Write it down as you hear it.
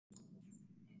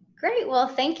Great. Well,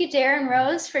 thank you, Darren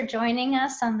Rose, for joining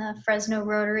us on the Fresno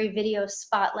Rotary Video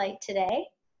Spotlight today.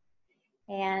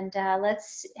 And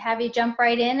let's have you jump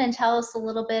right in and tell us a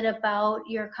little bit about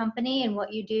your company and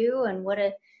what you do and what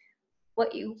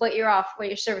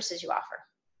your services you offer.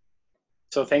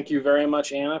 So thank you very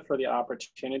much, Anna, for the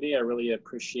opportunity. I really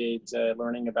appreciate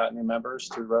learning about new members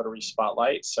through Rotary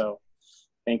Spotlight. So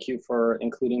thank you for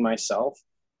including myself.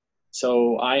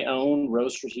 So I own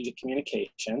Rose Strategic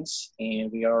Communications, and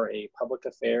we are a public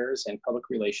affairs and public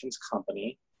relations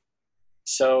company.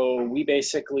 So we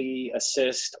basically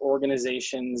assist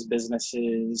organizations,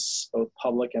 businesses, both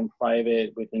public and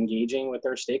private, with engaging with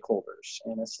their stakeholders.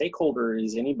 And a stakeholder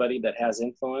is anybody that has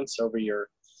influence over your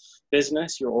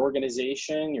business, your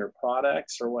organization, your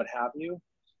products, or what have you.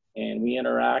 And we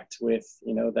interact with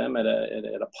them at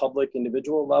a public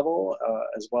individual level,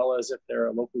 as well as if they're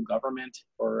a local government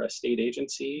or a state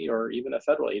agency or even a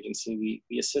federal agency.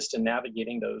 We assist in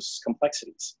navigating those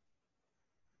complexities.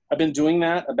 I've been doing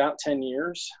that about 10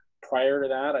 years. Prior to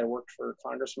that, I worked for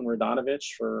Congressman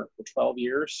Radonovich for 12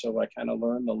 years. So I kind of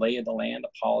learned the lay of the land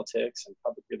of politics and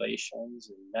public relations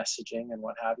and messaging and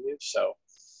what have you. So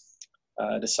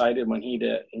decided when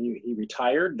he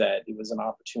retired that it was an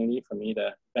opportunity for me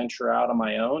to venture out on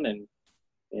my own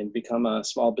and become a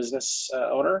small business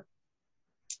owner,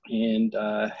 and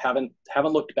haven't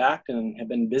looked back and have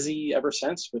been busy ever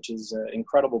since, which is an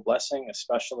incredible blessing,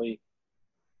 especially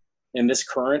in this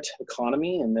current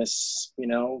economy and this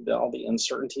all the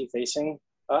uncertainty facing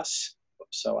us.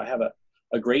 So I have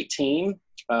a great team.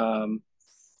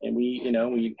 And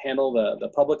we handle the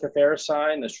public affairs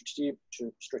side and the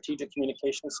strategic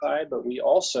communication side, but we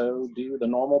also do the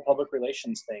normal public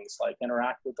relations things like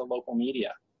interact with the local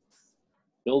media,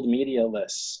 build media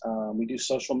lists. We do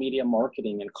social media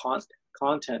marketing and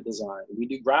content design. We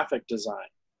do graphic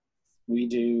design. We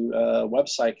do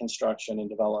website construction and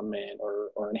development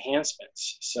or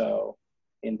enhancements. So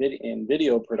in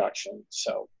video production.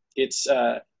 So it's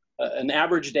an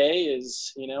average day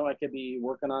is, I could be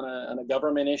working on a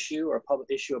government issue or public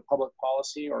issue of public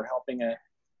policy, or helping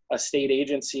a state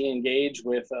agency engage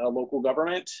with a local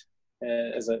government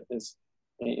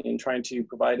in trying to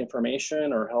provide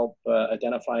information or help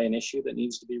identify an issue that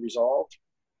needs to be resolved,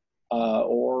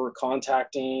 or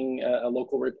contacting a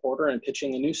local reporter and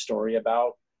pitching a news story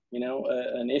about,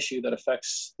 an issue that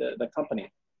affects the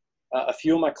company. A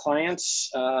few of my clients,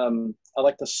 I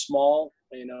like the small,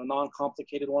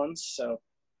 non-complicated ones. So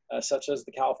such as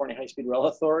the California High-Speed Rail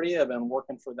Authority. I've been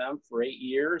working for them for 8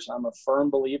 years. I'm a firm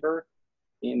believer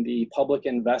in the public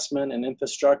investment and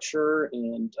infrastructure,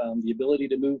 and the ability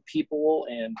to move people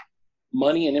and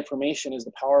money and information is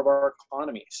the power of our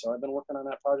economy. So I've been working on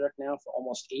that project now for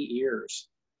almost 8 years.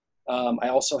 I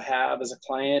also have as a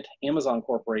client Amazon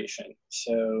Corporation.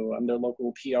 So I'm their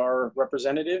local PR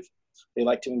representative. They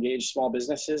like to engage small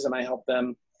businesses, and I help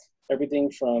them everything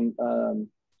from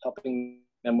helping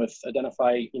them with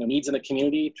identify needs in the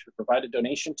community to provide a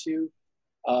donation to,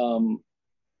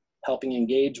 helping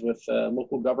engage with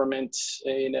local government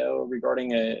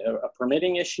regarding a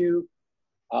permitting issue,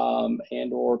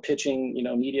 and or pitching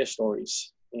media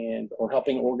stories, and or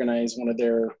helping organize one of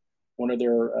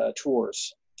their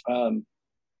tours.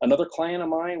 Another client of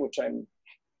mine, which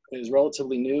is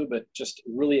relatively new, but just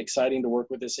really exciting to work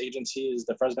with this agency, is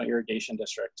the Fresno Irrigation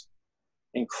District.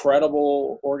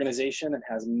 Incredible organization and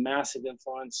has massive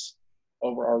influence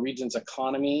over our region's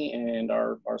economy and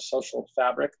our social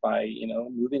fabric by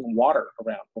moving water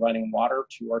around, providing water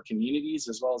to our communities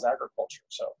as well as agriculture.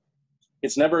 So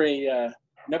it's never a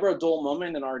dull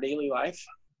moment in our daily life.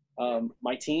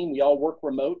 My team, we all work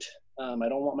remote. I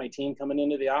don't want my team coming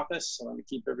into the office. I want to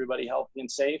keep everybody healthy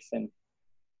and safe, and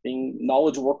being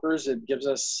knowledge workers, it gives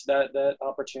us that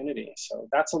opportunity. So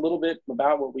that's a little bit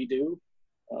about what we do.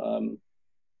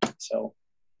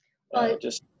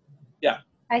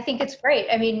 I think it's great.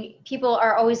 I mean, people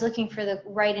are always looking for the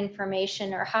right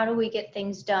information, or how do we get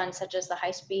things done, such as the high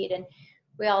speed. And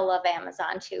we all love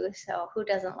Amazon too. So who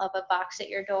doesn't love a box at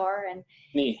your door? And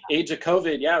the age of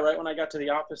COVID, yeah, right when I got to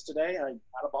the office today, I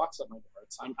had a box at my door.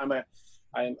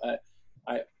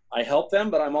 I help them,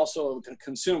 but I'm also a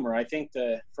consumer. I think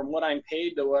from what I'm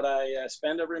paid to what I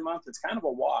spend every month, it's kind of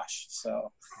a wash. So,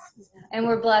 and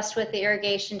we're blessed with the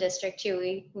irrigation district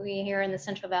too. We here in the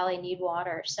Central Valley need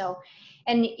water. So,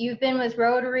 and you've been with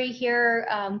Rotary here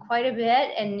quite a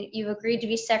bit, and you've agreed to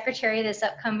be secretary this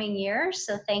upcoming year.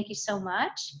 So thank you so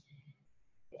much.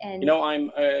 And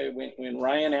when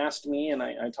Ryan asked me, and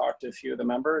I talked to a few of the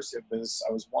members,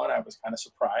 I was kind of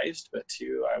surprised, but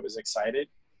two, I was excited.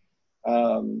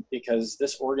 Because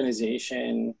this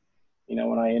organization You know,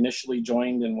 when I initially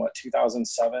joined in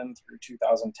 2007 through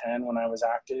 2010, when I was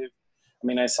active, I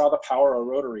mean, I saw the power of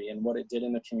Rotary and what it did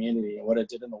in the community and what it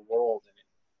did in the world.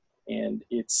 And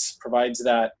it's provides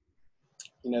that,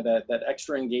 you know, that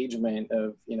extra engagement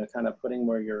of, you know, kind of putting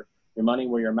where your money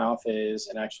where your mouth is,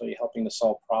 and actually helping to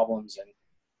solve problems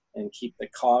and keep the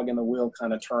cog in the wheel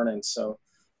kind of turning. So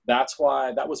that's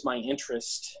why that was my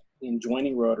interest in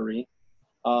joining Rotary.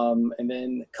 And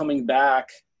then coming back,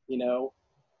 you know,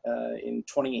 in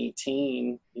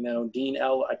 2018, you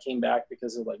know, I came back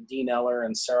because of like Dean Eller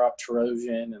and Sarah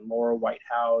Tarosian and Laura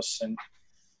Whitehouse and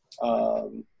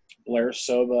Blair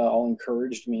Soba all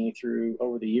encouraged me through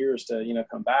over the years to, you know,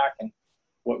 come back. And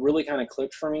what really kind of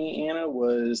clicked for me, Anna,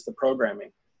 was the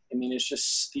programming. I mean, it's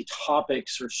just, the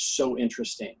topics are so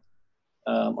interesting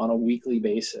on a weekly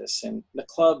basis. And the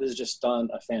club has just done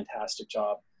a fantastic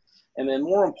job. And then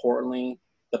more importantly,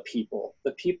 the people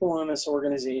in this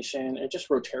organization, and just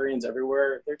Rotarians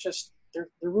everywhere, they're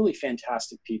really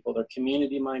fantastic people. They're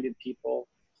community-minded people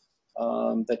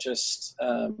that just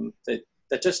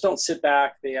don't sit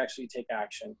back. They actually take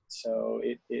action. So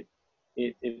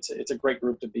it's a great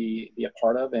group to be a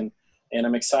part of, and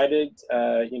I'm excited,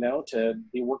 you know, to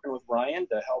be working with Ryan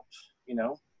to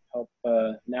help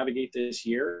navigate this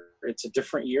year. It's a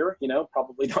different year, you know,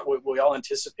 probably not what we all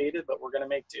anticipated, but we're going to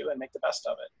make do and make the best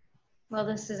of it. Well,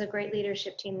 this is a great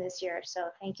leadership team this year, so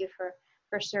thank you for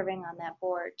serving on that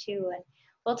board too. And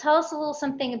well, tell us a little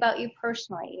something about you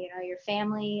personally. You know, your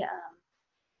family.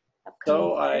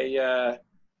 So I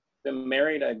been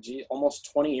married almost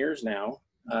 20 years now,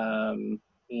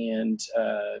 and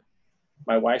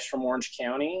my wife's from Orange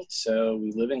County, so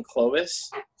we live in Clovis.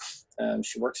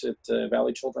 She works at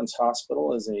Valley Children's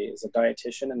Hospital as a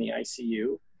dietitian in the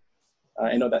ICU.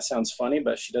 I know that sounds funny,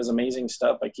 but she does amazing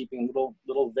stuff by keeping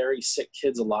little very sick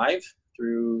kids alive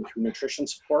through nutrition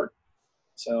support.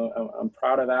 So I'm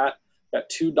proud of that. Got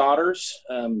 2 daughters.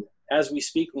 As we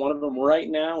speak, one of them right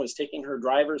now is taking her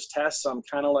driver's test. So I'm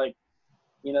kind of like,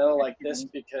 you know, like this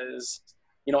because,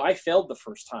 you know, I failed the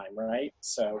first time, right?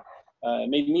 So it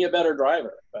made me a better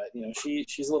driver. But, you know,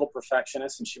 she's a little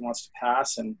perfectionist and she wants to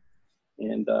pass. And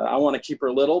I want to keep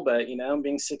her little, but, you know,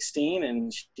 being 16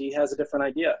 and she has a different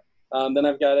idea. Then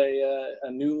I've got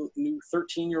a new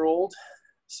 13-year-old.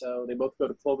 So they both go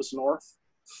to Clovis North,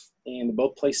 and they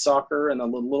both play soccer, and the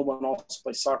little one also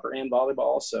plays soccer and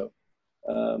volleyball. So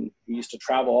we used to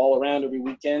travel all around every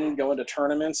weekend, going to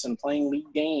tournaments and playing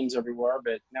league games everywhere.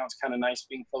 But now it's kind of nice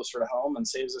being closer to home and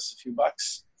saves us a few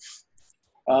bucks.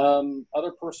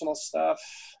 Other personal stuff.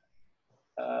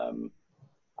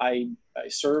 I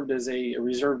served as a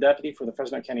reserve deputy for the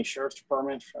Fresno County Sheriff's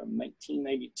Department from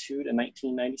 1992 to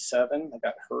 1997. I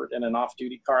got hurt in an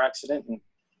off-duty car accident and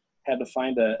had to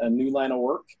find a new line of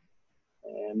work.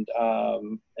 And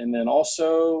then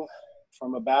also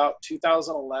from about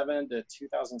 2011 to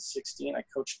 2016, I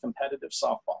coached competitive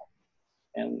softball.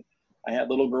 And I had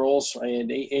little girls. I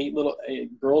had eight little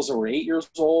girls that were 8 years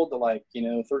old to, like, you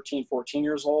know, 13, 14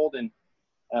 years old. And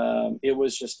it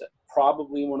was just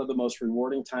probably one of the most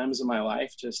rewarding times of my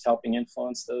life, just helping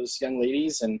influence those young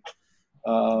ladies and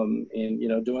you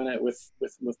know, doing it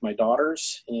with my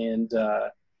daughters. And,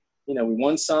 you know, we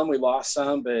won some, we lost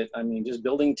some, but I mean, just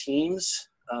building teams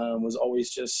was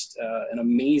always just an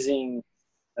amazing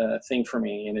thing for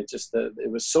me. And it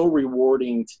was so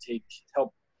rewarding to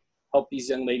help these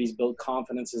young ladies build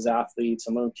confidence as athletes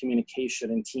and learn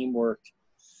communication and teamwork,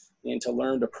 and to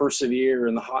learn to persevere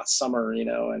in the hot summer, you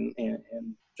know, and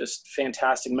just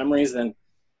fantastic memories. Then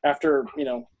after, you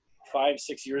know,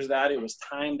 5-6 years of that, it was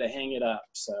time to hang it up.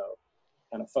 So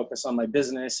kind of focus on my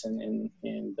business, and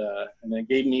it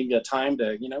gave me the time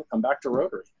to, you know, come back to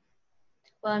Rotary.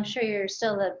 Well, I'm sure you're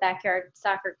still the backyard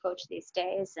soccer coach these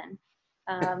days,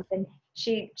 and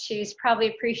she's probably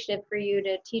appreciative for you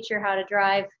to teach her how to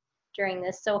drive during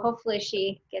this. So hopefully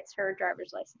she gets her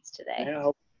driver's license today. Yeah,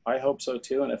 I hope so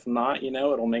too. And if not, you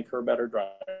know, it'll make her a better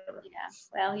driver. Yeah.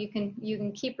 Well, you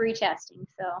can keep retesting.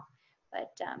 So,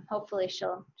 but hopefully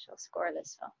she'll score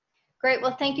this. So great.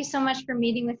 Well, thank you so much for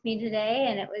meeting with me today,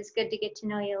 and it was good to get to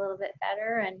know you a little bit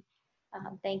better. And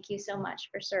thank you so much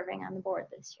for serving on the board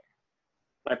this year.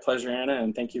 My pleasure, Anna,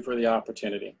 and thank you for the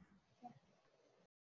opportunity.